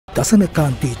දසන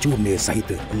කාන්ති චූර්ණය සහිත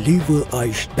ලීවර්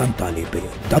ආයුෂ් දන්තාලේපය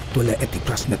දත්වල ඇති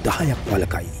ප්‍රශ්න 10ක්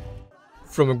වළකයි.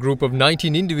 From a group of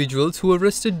 19 individuals who were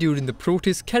arrested during the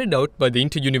protest carried out by the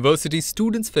Inter-University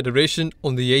Students' Federation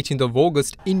on the 18th of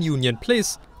August in Union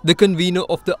Place, the convener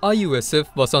of the IUSF,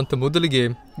 Wasantha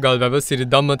Mudalige, Galwava Siri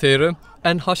Dhammathera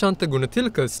and Hashantha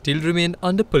Gunathilaka still remain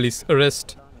under police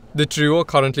arrest. The trio are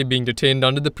currently being detained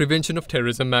under the Prevention of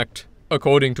Terrorism Act.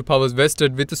 According to powers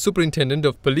vested with the Superintendent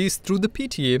of Police through the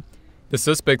PTA, the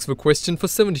suspects were questioned for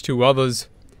 72 hours.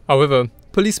 However,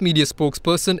 police media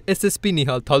spokesperson SSP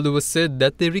Nihal Thalduwa said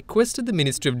that they requested the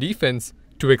Ministry of Defence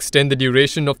to extend the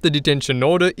duration of the detention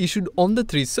order issued on the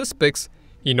three suspects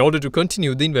in order to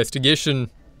continue the investigation.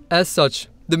 As such,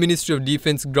 the Ministry of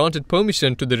Defence granted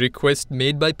permission to the request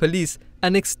made by police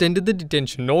and extended the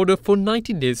detention order for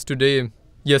 90 days today.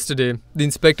 Yesterday, the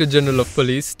Inspector General of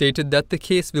Police stated that the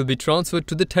case will be transferred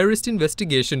to the Terrorist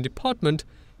Investigation Department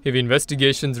if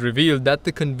investigations reveal that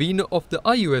the convener of the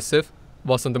IUSF,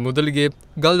 Wasantha Mudalige,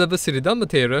 Galwava Siri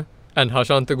Dhammathera and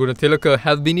Hashantha Gunathilaka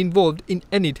have been involved in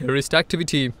any terrorist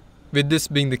activity. With this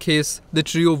being the case, the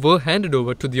trio were handed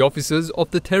over to the officers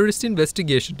of the Terrorist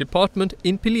Investigation Department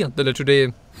in Piliyantala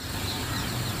today.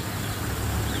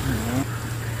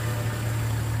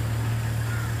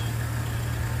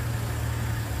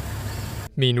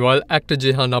 Meanwhile, actor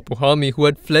Jehan Apuhami, who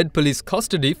had fled police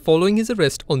custody following his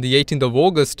arrest on the 18th of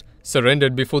August,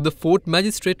 surrendered before the Fort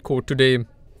Magistrate Court today.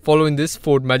 Following this,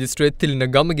 Fort Magistrate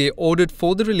Thilina Gamage ordered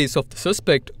for the release of the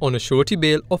suspect on a surety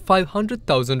bail of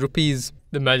 500,000 rupees.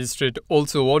 The magistrate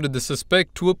also ordered the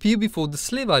suspect to appear before the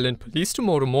Slave Island Police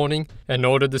tomorrow morning and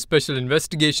ordered the Special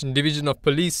Investigation Division of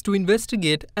Police to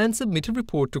investigate and submit a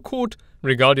report to court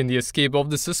regarding the escape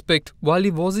of the suspect while he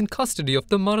was in custody of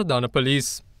the Maradana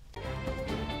Police.